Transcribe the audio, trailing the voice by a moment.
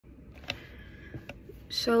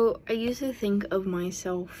So I used to think of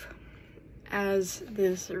myself as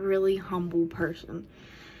this really humble person,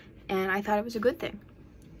 and I thought it was a good thing.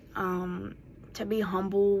 To be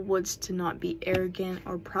humble was to not be arrogant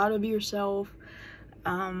or proud of yourself,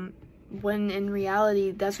 when in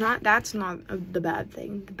reality that's not the bad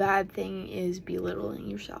thing. The bad thing is belittling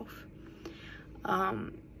yourself.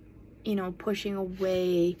 Pushing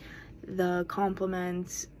away the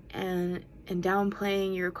compliments and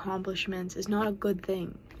downplaying your accomplishments is not a good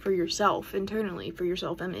thing for yourself internally, for your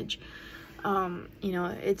self-image.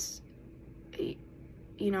 It's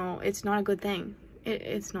not a good thing.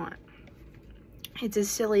 It's not. It's as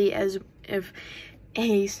silly as if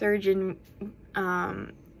a surgeon,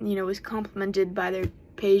 was complimented by their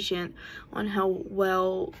patient on how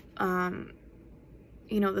well,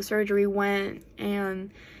 the surgery went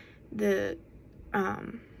and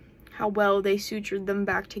how well they sutured them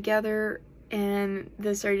back together, and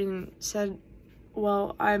the surgeon said,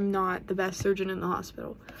 well, I'm not the best surgeon in the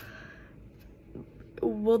hospital.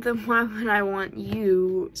 Well, then why would I want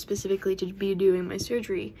you specifically to be doing my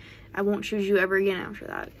surgery? I won't choose you ever again after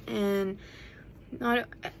that.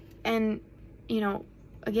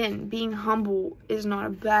 Again, being humble is not a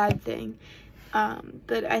bad thing.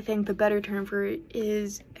 But I think the better term for it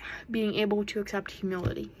is being able to accept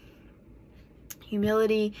humility.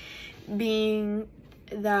 Humility being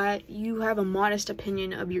that you have a modest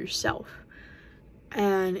opinion of yourself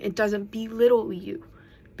and it doesn't belittle you,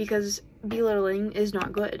 because belittling is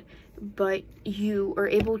not good, but you are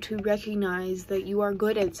able to recognize that you are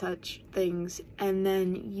good at such things, and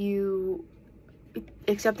then you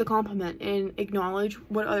accept the compliment and acknowledge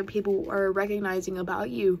what other people are recognizing about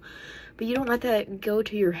you, but you don't let that go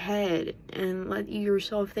to your head and let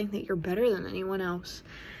yourself think that you're better than anyone else.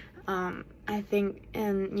 I think,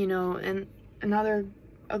 and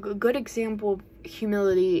a good example of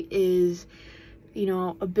humility is,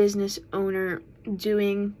 a business owner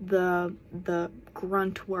doing the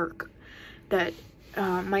grunt work that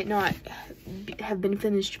might not have been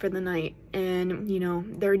finished for the night, and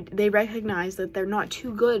they recognize that they're not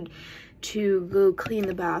too good to go clean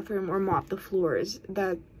the bathroom or mop the floors,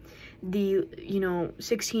 that the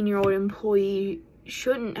 16-year-old employee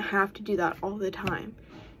shouldn't have to do that all the time.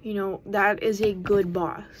 That is a good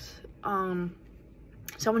boss,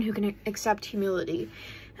 someone who can accept humility.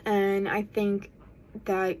 And I think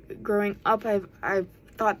that growing up, I've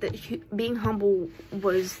thought that being humble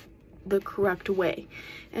was the correct way.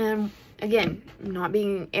 And again, not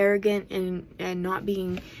being arrogant and not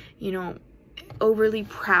being, overly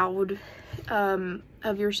proud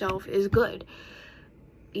of yourself is good.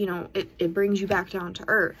 It brings you back down to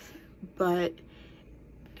earth. But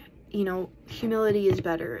humility is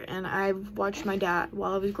better. And I've watched my dad,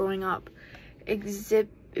 while I was growing up, exhibit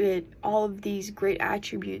all of these great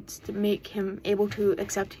attributes to make him able to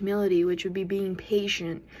accept humility, which would be being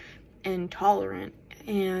patient and tolerant.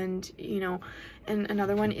 And and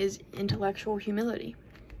another one is intellectual humility,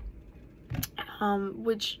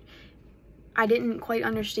 which I didn't quite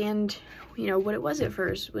understand what it was at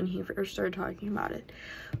first when he first started talking about it,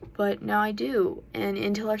 but now I do. And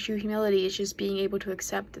intellectual humility is just being able to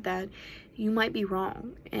accept that you might be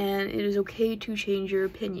wrong, and it is okay to change your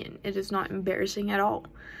opinion. It is not embarrassing at all.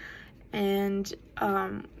 And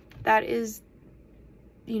that is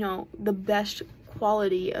the best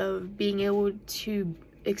quality of being able to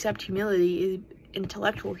accept humility is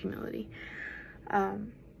intellectual humility.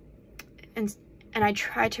 And I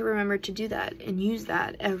try to remember to do that and use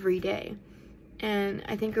that every day. And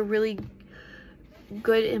I think a really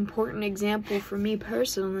good, important example for me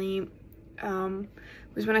personally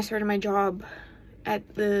was when I started my job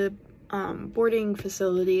at the boarding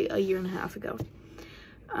facility a year and a half ago.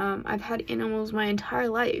 I've had animals my entire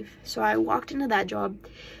life, so I walked into that job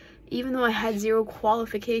even though I had zero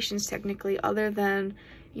qualifications technically, other than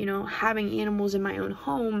having animals in my own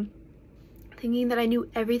home, thinking that I knew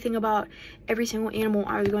everything about every single animal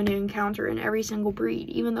I was going to encounter in every single breed,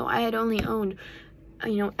 even though I had only owned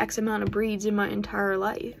X amount of breeds in my entire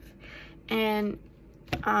life. And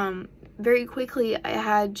very quickly I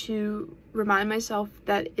had to remind myself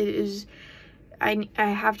that I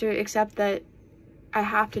have to accept that I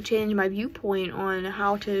have to change my viewpoint on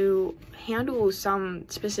how to handle some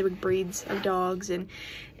specific breeds of dogs, and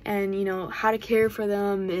how to care for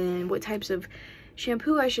them, and what types of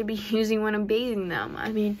shampoo I should be using when I'm bathing them.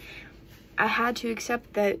 I mean, I had to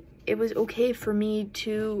accept that it was okay for me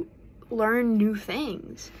to learn new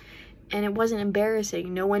things, and it wasn't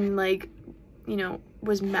embarrassing. No one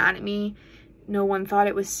was mad at me. No one thought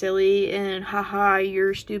it was silly and haha,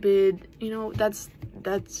 you're stupid.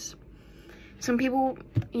 some people,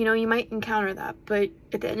 you know, you might encounter that, but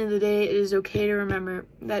at the end of the day, it is okay to remember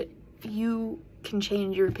that you can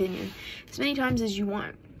change your opinion as many times as you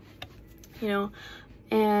want, you know.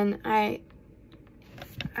 And I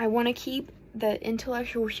want to keep that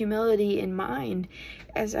intellectual humility in mind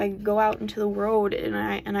as I go out into the world and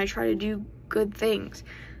I try to do good things.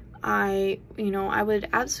 You know, I would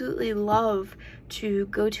absolutely love to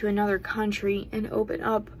go to another country and open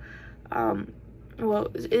up,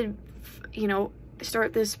 you know,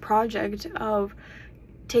 start this project of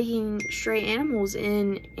taking stray animals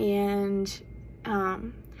in and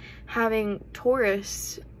having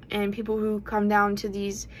tourists and people who come down to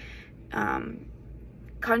these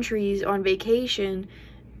countries on vacation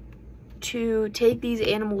to take these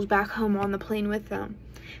animals back home on the plane with them.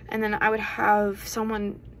 And then I would have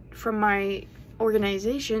someone from my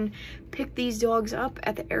organization pick these dogs up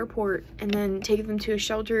at the airport and then take them to a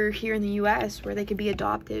shelter here in the US where they could be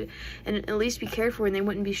adopted and at least be cared for and they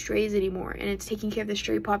wouldn't be strays anymore. And it's taking care of the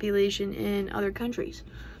stray population in other countries.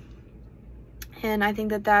 And I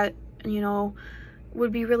think that, you know,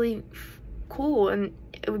 would be really cool, and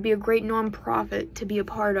it would be a great non-profit to be a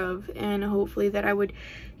part of, and hopefully that I would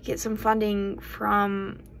get some funding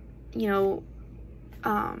from, you know,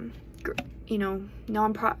 being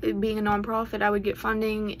a non-profit, I would get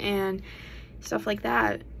funding and stuff like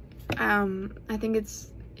that. I think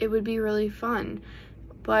it would be really fun,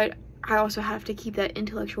 but I also have to keep that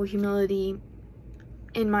intellectual humility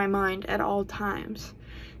in my mind at all times,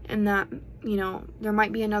 and that, you know, there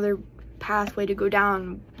might be another pathway to go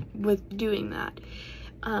down with doing that.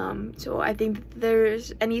 So I think if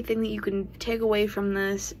there's anything that you can take away from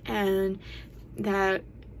this and that,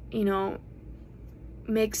 you know,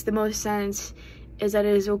 makes the most sense, is that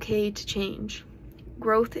it is okay to change.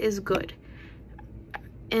 Growth is good,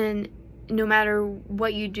 and no matter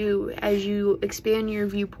what you do, as you expand your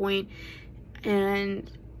viewpoint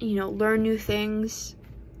and, you know, learn new things,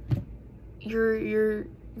 you're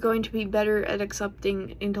going to be better at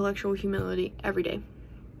accepting intellectual humility every day.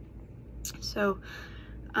 So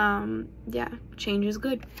yeah, change is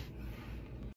good.